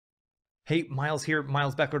Hey, Miles here,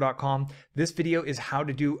 milesbeckler.com. This video is how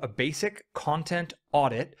to do a basic content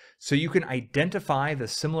audit so you can identify the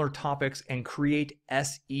similar topics and create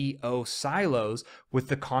SEO silos with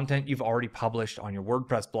the content you've already published on your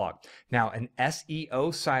WordPress blog. Now, an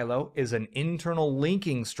SEO silo is an internal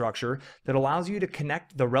linking structure that allows you to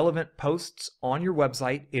connect the relevant posts on your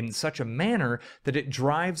website in such a manner that it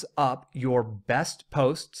drives up your best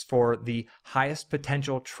posts for the highest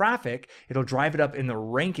potential traffic. It'll drive it up in the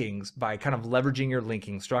rankings by kind of leveraging your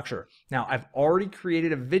linking structure. Now, I've already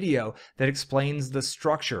created a video that explains the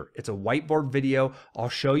structure. It's a whiteboard video. I'll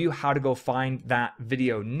show you how to go find that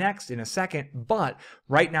video next in a second, but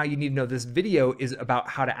right now you need to know this video is about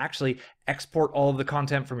how to actually export all of the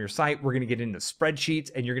content from your site. We're going to get into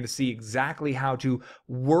spreadsheets and you're going to see exactly how to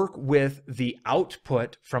work with the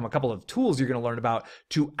output from a couple of tools you're going to learn about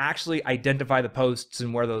to actually identify the posts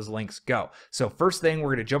and where those links go. So first thing, we're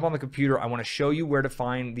going to jump on the computer. I want to show you where to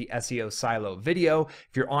find the SEO silo video.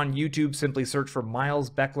 If you're on YouTube, simply search for Miles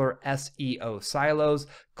Beckler SEO silos.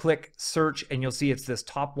 Click search and you'll see it's this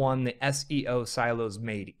top one, the SEO silos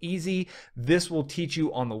made easy. This will teach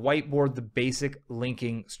you on the whiteboard the basic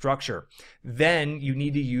linking structure. Then you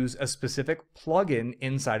need to use a specific plugin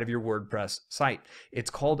inside of your WordPress site. It's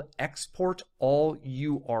called Export All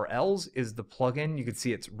URLs is the plugin. You can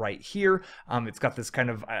see it's right here. It's got this kind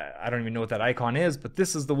of, I don't even know what that icon is, but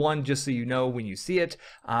this is the one just so you know when you see it.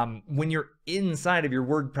 When you're inside of your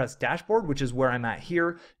WordPress dashboard, which is where I'm at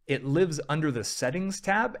here, it lives under the settings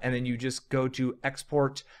tab, and then you just go to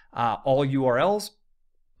export all URLs.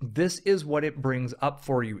 This is what it brings up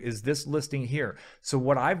for you, is this listing here. So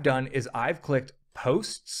what I've done is I've clicked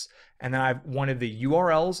posts, and then I've wanted the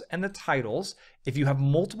URLs and the titles. If you have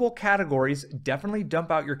multiple categories, definitely dump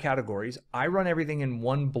out your categories. I run everything in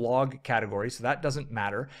one blog category, so that doesn't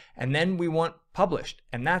matter. And then we want published,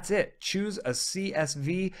 and that's it. Choose a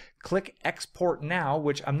CSV, click export now,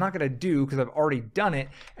 which I'm not going to do because I've already done it.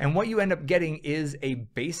 And what you end up getting is a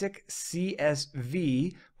basic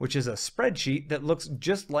CSV, which is a spreadsheet that looks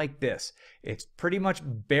just like this. It's pretty much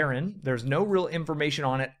barren. There's no real information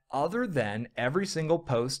on it other than every single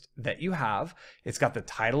post that you have. It's got the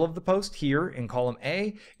title of the post here in column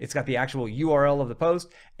A. It's got the actual URL of the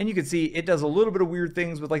post, and you can see it does a little bit of weird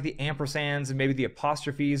things with like the ampersands and maybe the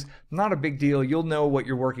apostrophes. Not a big deal. You'll know what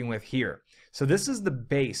you're working with here. So this is the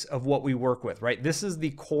base of what we work with, right? This is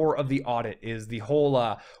the core of the audit, is the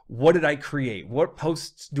whole, what did I create? What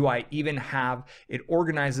posts do I even have? It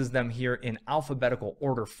organizes them here in alphabetical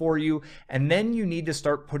order for you. And then you need to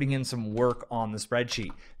start putting in some work on the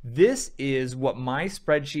spreadsheet. This is what my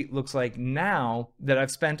spreadsheet looks like now that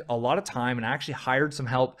I've spent a lot of time and actually hired some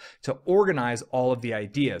help to organize all of the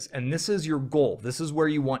ideas. And this is your goal. This is where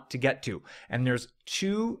you want to get to. And there's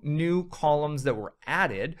two new columns that were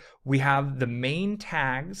added. We have the main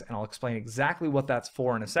tags, and I'll explain exactly what that's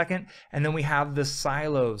for in a second. And then we have the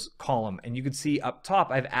silos column. And you can see up top,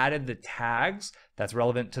 I've added the tags that's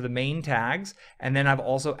relevant to the main tags. And then I've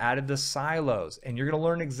also added the silos, and you're going to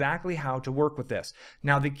learn exactly how to work with this.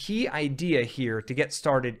 Now, the key idea here to get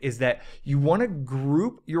started is that you want to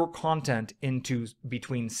group your content into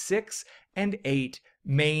between 6 and 8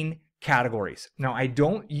 main categories. Now, I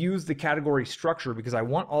don't use the category structure because I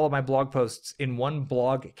want all of my blog posts in one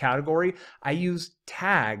blog category. I use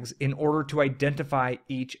tags in order to identify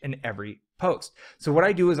each and every post. So what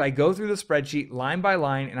I do is I go through the spreadsheet line by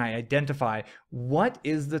line and I identify what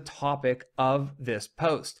is the topic of this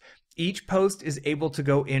post. Each post is able to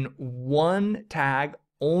go in one tag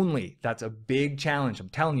only. That's a big challenge. I'm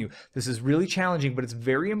telling you, this is really challenging, but it's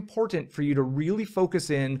very important for you to really focus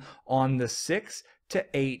in on the 6 to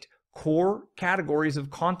 8 core categories of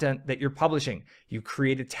content that you're publishing. You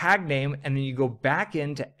create a tag name and then you go back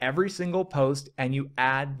into every single post and you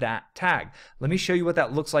add that tag. Let me show you what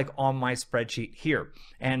that looks like on my spreadsheet here.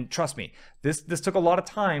 And trust me, this took a lot of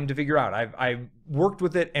time to figure out. I've worked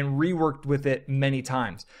with it and reworked with it many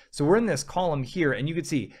times. So we're in this column here and you can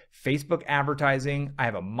see Facebook advertising. I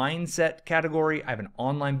have a mindset category. I have an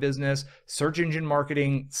online business, search engine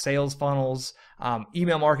marketing, sales funnels,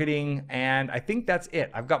 email marketing, and I think that's it.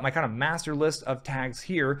 I've got my kind of master list of tags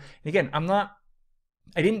here. And again,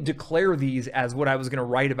 I didn't declare these as what I was going to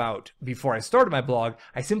write about before I started my blog.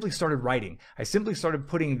 I simply started writing. I simply started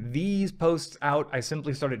putting these posts out. I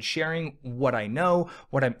simply started sharing what I know,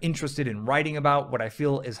 what I'm interested in writing about, what I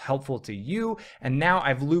feel is helpful to you. And now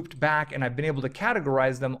I've looped back and I've been able to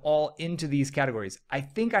categorize them all into these categories. I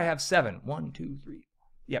think I have 7. 1, 2, 3.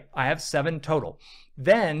 Yep, I have 7 total.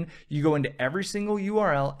 Then you go into every single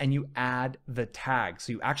URL and you add the tag.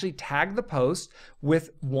 So you actually tag the post with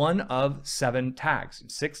one of 7 tags.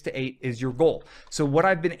 6 to 8 is your goal. So what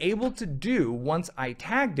I've been able to do once I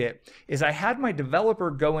tagged it is I had my developer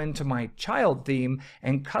go into my child theme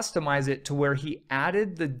and customize it to where he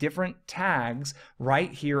added the different tags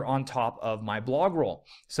right here on top of my blog roll.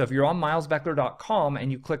 So if you're on milesbeckler.com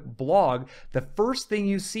and you click blog, the first thing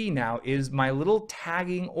you see now is my little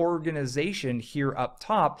tagging organization here up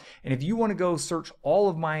top. And if you want to go search all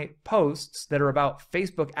of my posts that are about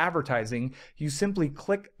Facebook advertising, you simply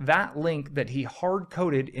click that link that he hard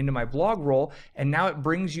coded into my blog roll, and now it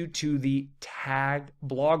brings you to the tagged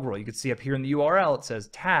blog roll. You can see up here in the URL it says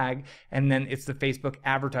tag, and then it's the Facebook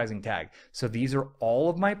advertising tag. So these are all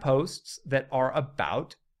of my posts that are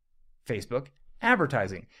about Facebook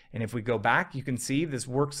advertising. And if we go back, you can see this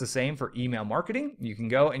works the same for email marketing. You can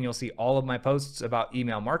go and you'll see all of my posts about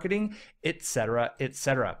email marketing, etc.,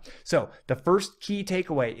 etc. So the first key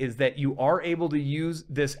takeaway is that you are able to use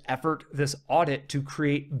this effort, this audit, to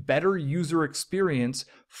create better user experience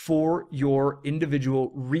for your individual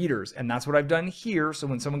readers. And that's what I've done here. So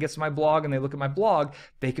when someone gets to my blog and they look at my blog,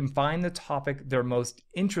 they can find the topic they're most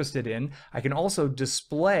interested in. I can also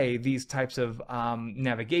display these types of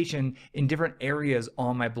navigation in different areas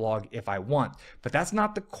on my blog if I want. But that's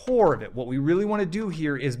not the core of it. What we really want to do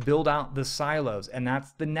here is build out the silos, and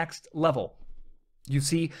that's the next level. You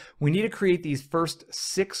see, we need to create these first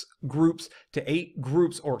 6 groups to 8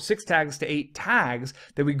 groups, or 6 tags to 8 tags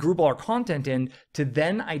that we group all our content in, to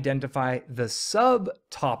then identify the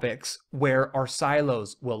subtopics where our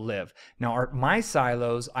silos will live. Now, my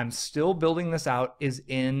silos, I'm still building this out, is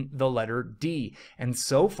in the letter D. And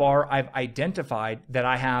so far, I've identified that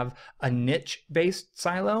I have a niche-based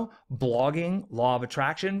silo, blogging, law of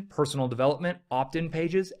attraction, personal development, opt-in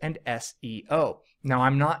pages, and SEO. Now,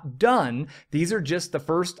 I'm not done. These are just the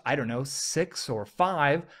first, I don't know, 6 or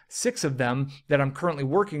 5, 6 of them that I'm currently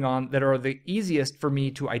working on that are the easiest for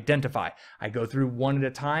me to identify. I go through one at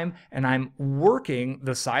a time, and I'm working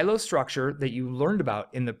the silo structure that you learned about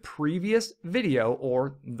in the previous video,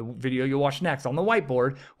 or the video you'll watch next on the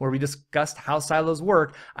whiteboard, where we discussed how silos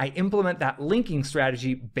work. I implement that linking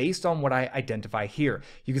strategy based on what I identify here.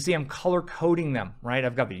 You can see I'm color coding them, right?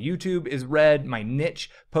 I've got the YouTube is red, my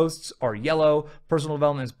niche posts are yellow, personal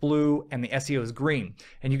development is blue, and the SEO is green.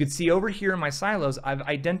 And you can see over here in my silos, I've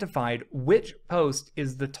identified which post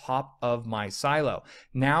is the top of my silo.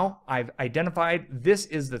 Now I've identified this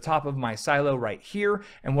is the top of my silo right here.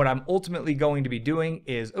 And what I'm ultimately going to be doing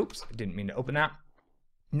is, oops, I didn't mean to open that.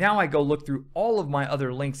 Now I go look through all of my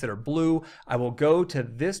other links that are blue. I will go to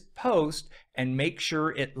this post and make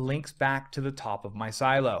sure it links back to the top of my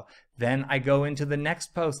silo. Then I go into the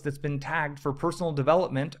next post that's been tagged for personal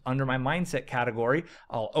development under my mindset category.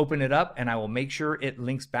 I'll open it up and I will make sure it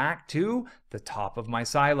links back to the top of my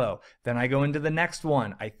silo. Then I go into the next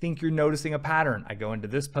one. I think you're noticing a pattern. I go into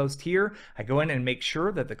this post here. I go in and make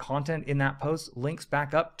sure that the content in that post links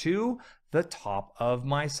back up to the top of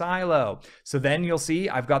my silo. So then you'll see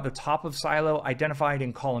I've got the top of silo identified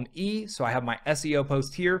in column E. So I have my SEO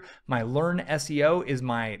post here. My Learn SEO is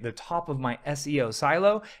the top of my SEO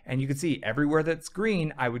silo. And you can see everywhere that's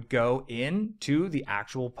green, I would go into the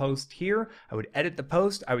actual post here. I would edit the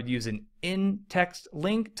post. I would use an in-text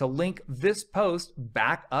link to link this post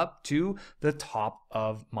back up to the top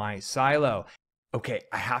of my silo. Okay,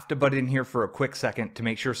 I have to butt in here for a quick second to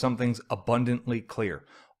make sure something's abundantly clear.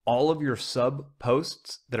 All of your sub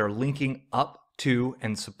posts that are linking up to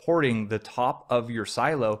and supporting the top of your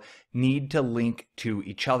silo need to link to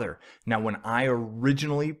each other. Now, when I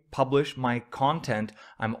originally publish my content,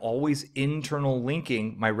 I'm always internal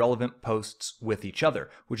linking my relevant posts with each other,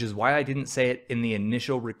 which is why I didn't say it in the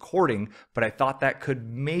initial recording, but I thought that could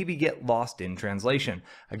maybe get lost in translation.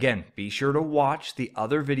 Again, be sure to watch the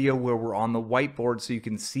other video where we're on the whiteboard so you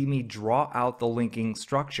can see me draw out the linking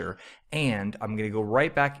structure. And I'm going to go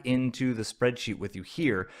right back into the spreadsheet with you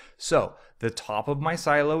here. So the top of my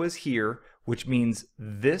silo is here, which means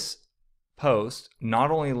this post not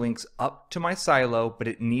only links up to my silo, but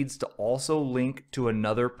it needs to also link to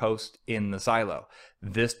another post in the silo.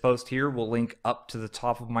 This post here will link up to the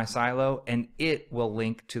top of my silo, and it will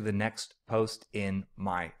link to the next post in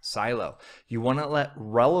my silo. You want to let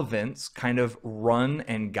relevance kind of run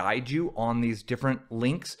and guide you on these different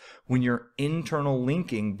links when you're internal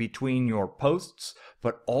linking between your posts,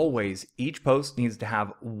 but always each post needs to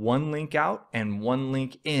have one link out and one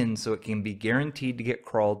link in so it can be guaranteed to get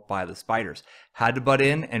crawled by the spiders. Had to butt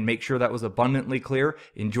in and make sure that was abundantly clear.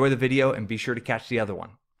 Enjoy the video and be sure to catch the other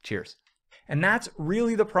one. Cheers. And that's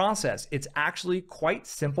really the process. It's actually quite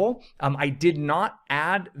simple. I did not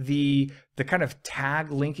add the the kind of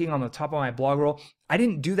tag linking on the top of my blog roll. I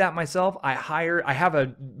didn't do that myself. I have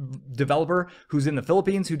a developer who's in the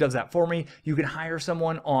Philippines who does that for me. You can hire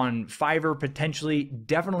someone on Fiverr, potentially,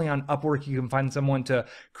 definitely on Upwork. You can find someone to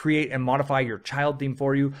create and modify your child theme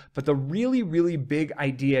for you. But the really, really big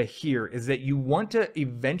idea here is that you want to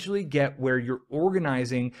eventually get where you're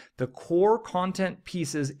organizing the core content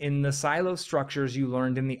pieces in the silo structures you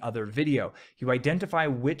learned in the other video. You identify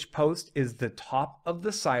which post is the top of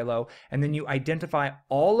the silo, and then you identify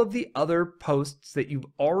all of the other posts that you've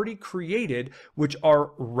already created, which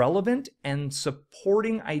are relevant and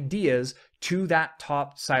supporting ideas to that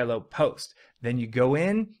top silo post. Then you go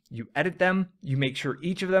in, you edit them, you make sure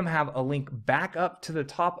each of them have a link back up to the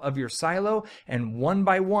top of your silo, and one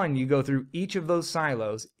by one you go through each of those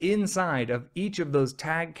silos inside of each of those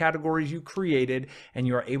tag categories you created, and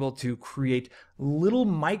you are able to create little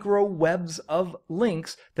micro webs of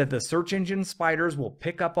links that the search engine spiders will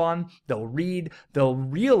pick up on, they'll read, they'll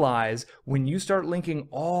realize when you start linking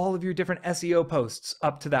all of your different SEO posts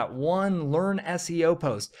up to that one Learn SEO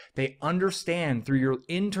post, they understand through your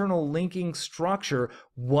internal linking structure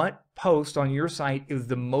what post on your site is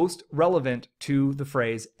the most relevant to the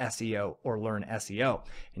phrase SEO or Learn SEO.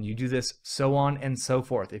 And you do this so on and so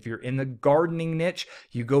forth. If you're in the gardening niche,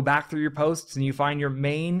 you go back through your posts and you find your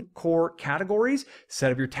main core categories,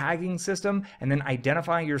 set up your tagging system, and then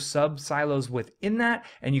identify your sub silos within that.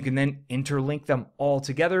 And you can then interlink them all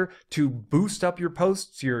together to boost up your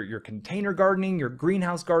posts, your container gardening, your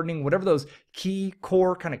greenhouse gardening, whatever those key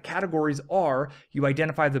core kind of categories are. You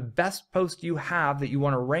identify the best post you have that you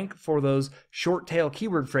want to rank for those short tail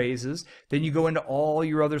keyword phrases. Then you go into all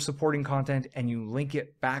your other supporting content and you link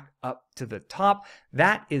it back up to the top.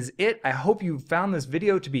 That is it. I hope you found this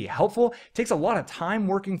video to be helpful. It takes a lot of time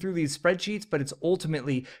working through these spreadsheets, but it's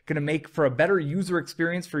ultimately going to make for a better user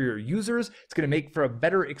experience for your users. It's going to make for a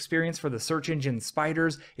better experience for the search engine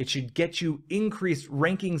spiders. It should get you increased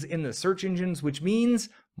rankings in the search engines, which means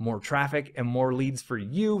more traffic and more leads for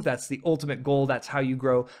you. That's the ultimate goal. That's how you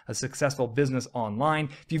grow a successful business online.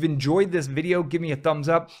 If you've enjoyed this video, give me a thumbs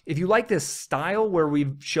up. If you like this style where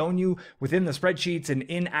we've shown you within the spreadsheets and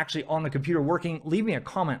in actually on the computer working, leave me a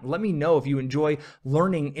comment. Let me know if you enjoy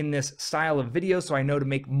learning in this style of video so I know to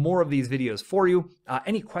make more of these videos for you.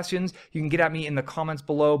 Any questions, you can get at me in the comments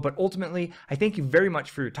below. But ultimately, I thank you very much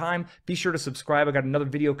for your time. Be sure to subscribe. I got another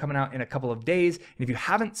video coming out in a couple of days. And if you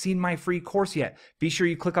haven't seen my free course yet, be sure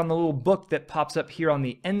you click on the little book that pops up here on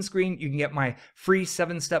the end screen. You can get my free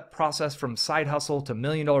 7-step process from side hustle to $1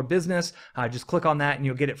 million business. Just click on that and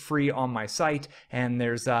you'll get it free on my site. And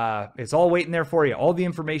there's it's all waiting there for you. All the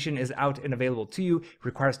information is out and available to you. It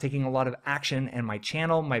requires taking a lot of action, and my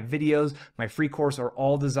channel, my videos, my free course are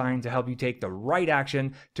all designed to help you take the right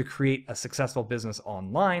action to create a successful business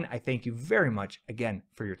online. I thank you very much again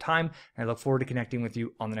for your time, and I look forward to connecting with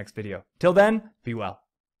you on the next video. Till then, be well.